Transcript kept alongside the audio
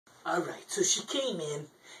Alright, so she came in,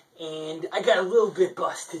 and I got a little bit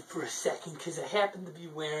busted for a second because I happened to be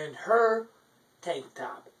wearing her tank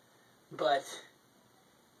top. But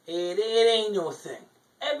it ain't no thing.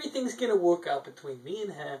 Everything's going to work out between me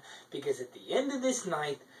and her because at the end of this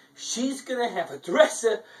night, she's going to have a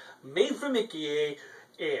dresser made from Mickey,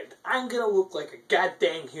 and I'm going to look like a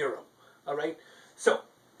goddamn hero. Alright? So,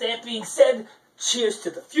 that being said, cheers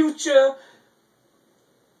to the future.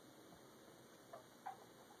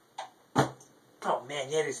 Oh man,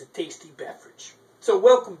 that is a tasty beverage. So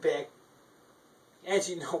welcome back. As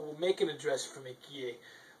you know, we're making a dress for Mickey.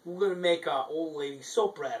 We're going to make our old lady so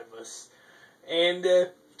proud of us. And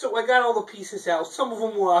so I got all the pieces out. Some of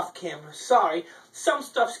them were off camera. Sorry. Some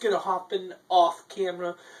stuff's going to happen off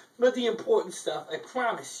camera. But the important stuff, I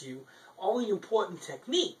promise you, all the important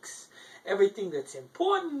techniques, everything that's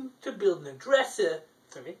important to building a dresser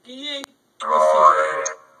for Mickey.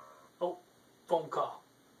 Oh, phone call.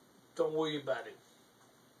 Don't worry about it.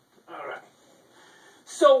 Alright.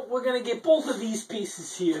 So, we're going to get both of these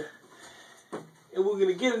pieces here. And we're going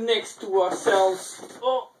to get them next to ourselves.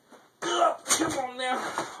 Oh, come on now.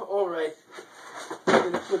 Alright. We're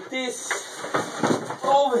going to put this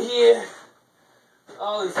over here.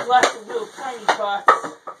 Oh, there's lots of little tiny parts.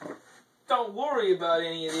 Don't worry about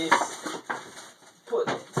any of this. Put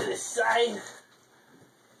it to the side.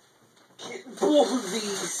 Get both of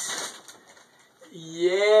these.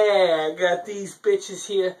 Yeah, I got these bitches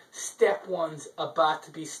here. Step one's about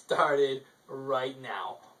to be started right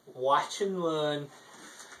now. Watch and learn.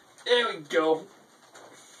 There we go.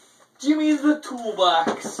 Jimmy's the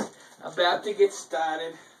toolbox. About to get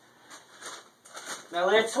started. Now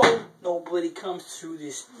let's hope nobody comes through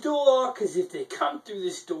this door, because if they come through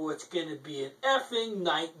this door, it's going to be an effing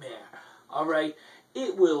nightmare. Alright?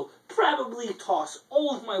 It will probably toss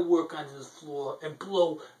all of my work onto the floor and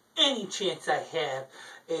blow any chance I have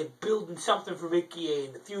at building something for Mickey A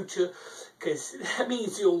in the future, because that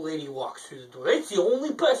means the old lady walks through the door. That's the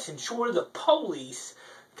only person, short of the police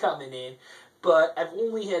coming in, but I've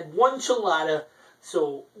only had one chelada,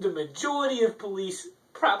 so the majority of police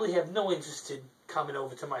probably have no interest in coming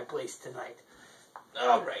over to my place tonight.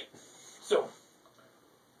 Alright, so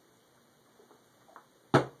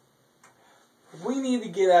we need to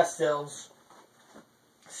get ourselves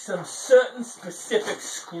some certain specific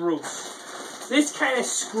screws. This kind of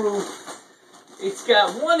screw, it's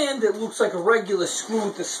got one end that looks like a regular screw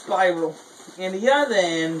with a spiral, and the other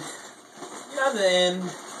end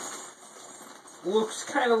looks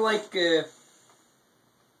kind of like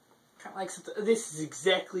something. This is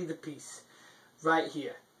exactly the piece right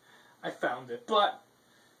here. I found it, but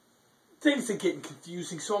things are getting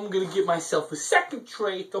confusing, so I'm going to get myself a second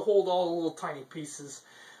tray to hold all the little tiny pieces.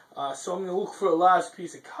 So I'm going to look for a large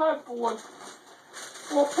piece of cardboard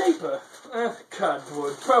or paper.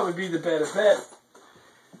 Cardboard probably be the better bet.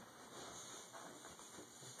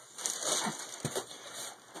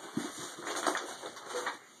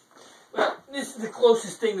 Well, this is the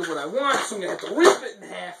closest thing to what I want, so I'm going to have to rip it in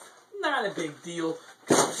half. Not a big deal,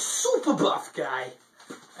 because I'm a super buff guy.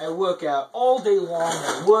 I work out all day long.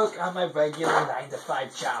 I work on my regular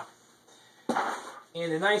 9-to-5 job.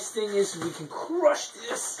 And the nice thing is we can crush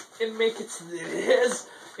this and make it so that it has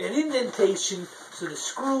an indentation so the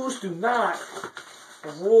screws do not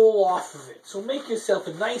roll off of it. So make yourself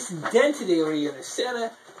a nice indented area in the center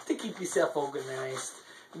to keep yourself organized.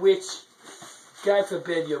 Which, God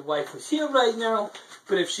forbid your wife was here right now,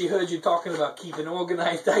 but if she heard you talking about keeping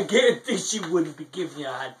organized, I guarantee she wouldn't be giving you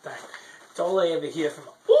a hard time. That's all I ever hear from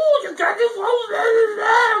her. Oh, you got this whole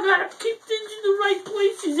I gotta keep things in the right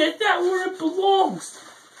places. That's not where it belongs.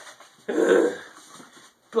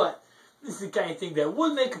 But this is the kind of thing that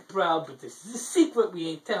would make her proud, but this is a secret. We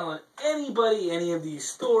ain't telling anybody any of these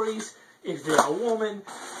stories if they're a woman,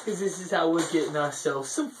 because this is how we're getting ourselves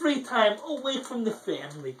some free time away from the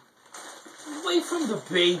family, away from the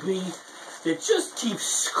baby that just keeps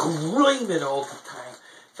screaming all the time.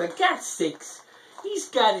 For God's sakes, he's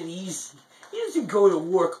got it easy. He doesn't go to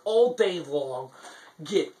work all day long.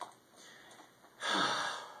 He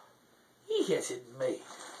has it made.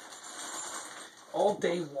 All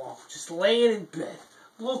day long, just laying in bed,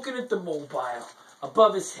 looking at the mobile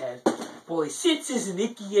above his head, while he sits in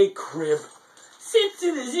his Icky crib. Sits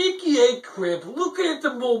in his Icky crib, looking at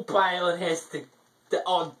the mobile, and has the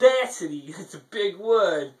audacity, it's a big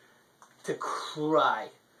word, to cry.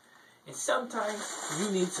 And sometimes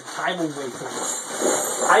you need some time away from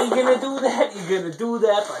it. How you gonna do that? You're gonna do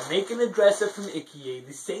that by making a dresser from Icky,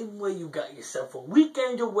 the same way you got yourself a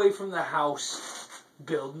weekend away from the house,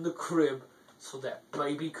 building the crib so that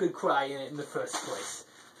baby could cry in it in the first place.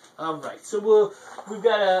 Alright, so we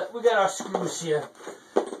got our screws here.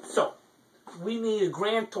 So we need a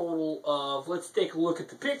grand total of, let's take a look at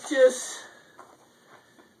the pictures.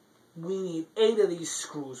 We need 8 of these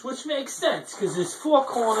screws, which makes sense because there's 4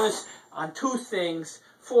 corners on 2 things.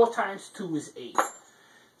 4 times 2 is 8.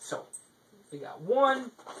 So we got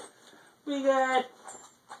 1. We got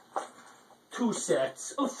 2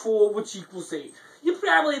 sets of 4, which equals 8. You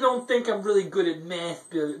probably don't think I'm really good at math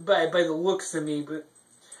by the looks of me, but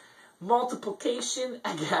multiplication,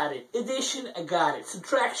 I got it. Addition, I got it.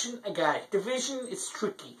 Subtraction, I got it. Division, it's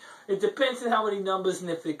tricky. It depends on how many numbers and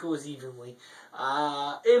if it goes evenly.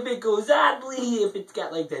 If it goes oddly, if it's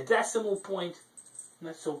got like the decimal point, I'm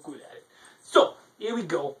not so good at it. So, here we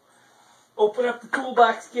go. Open up the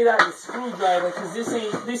toolbox, get out your screwdriver, because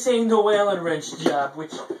this ain't no Allen wrench job,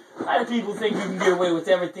 which a lot of people think you can get away with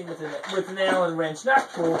everything with an Allen wrench. Not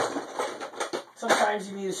cool. Sometimes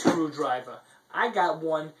you need a screwdriver. I got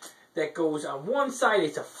one that goes on one side,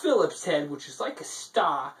 it's a Phillips head, which is like a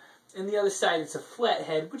star, and the other side it's a flat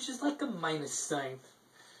head, which is like a minus sign.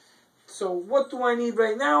 So what do I need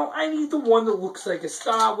right now? I need the one that looks like a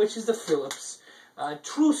star, which is a Phillips.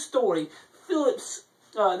 True story, Phillips,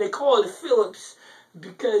 they call it a Phillips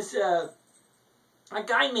because a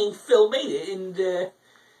guy named Phil made it, and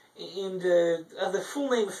the full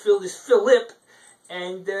name of Phil is Philip.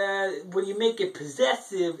 And when you make it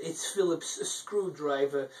possessive, it's Phillips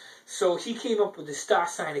screwdriver. So he came up with the star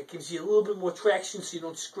sign. It gives you a little bit more traction so you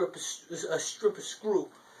don't strip a screw.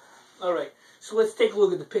 Alright, so let's take a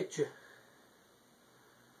look at the picture.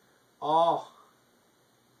 Oh.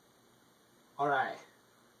 Alright.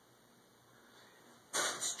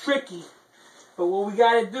 It's tricky, but what we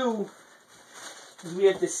gotta do is we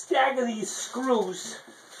have to stagger these screws.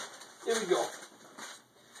 There we go.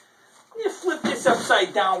 I'm going to flip this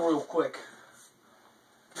upside down real quick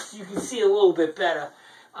so you can see a little bit better.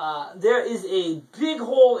 There is a big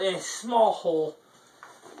hole and a small hole.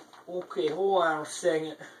 Okay, hold on a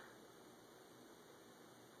second.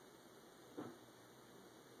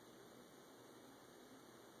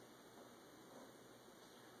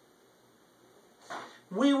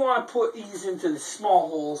 We want to put these into the small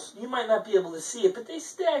holes. You might not be able to see it, but they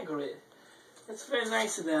stagger it. That's very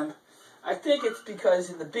nice of them. I think it's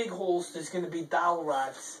because in the big holes there's going to be dowel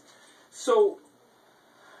rods. So,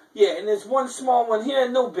 yeah, and there's one small one here,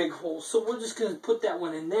 no big holes. So we're just going to put that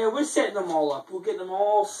one in there. We're setting them all up. We're getting them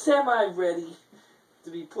all semi-ready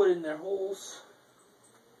to be put in their holes.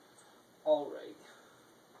 Alright.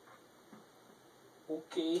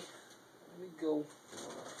 Okay, there we go.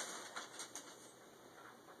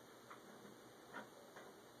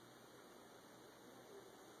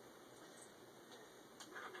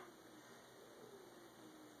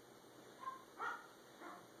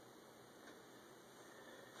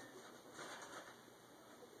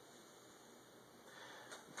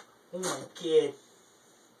 Oh my god.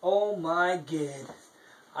 Oh my god.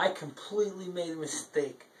 I completely made a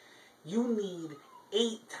mistake. You need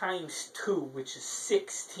 8 times 2, which is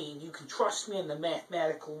 16. You can trust me in the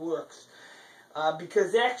mathematical works.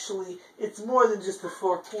 Because actually, it's more than just the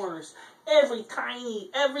 4 corners.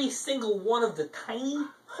 Every single one of the tiny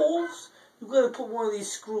holes, you've got to put one of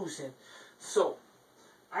these screws in. So,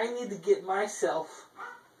 I need to get myself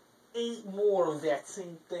 8 more of that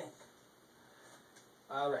same thing.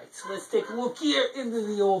 Alright, so let's take a look here into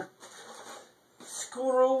the old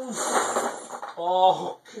screws.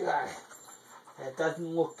 Oh, God. That doesn't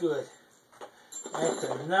look good. That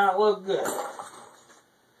does not look good.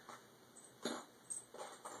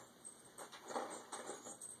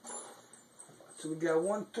 So we got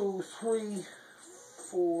 1, 2, 3,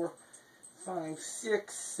 4, 5,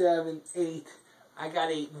 6, 7, 8. I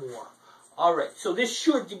got 8 more. Alright, so this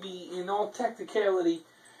should be, in all technicality,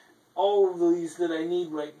 all of these that I need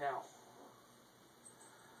right now.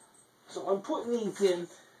 So I'm putting these in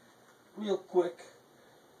real quick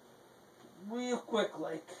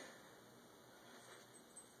like.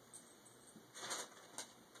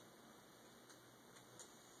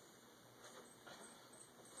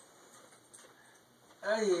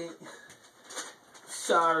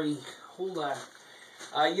 Sorry, hold on.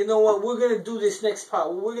 You know what, we're going to do this next part.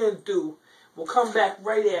 What we're going to do, we'll come back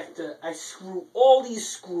right after I screw all these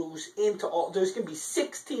screws into all. There's going to be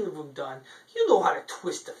 16 of them done. You know how to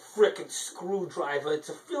twist a frickin' screwdriver. It's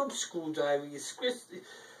a Phillips screwdriver.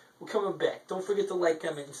 We're coming back. Don't forget to like,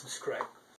 comment, and subscribe.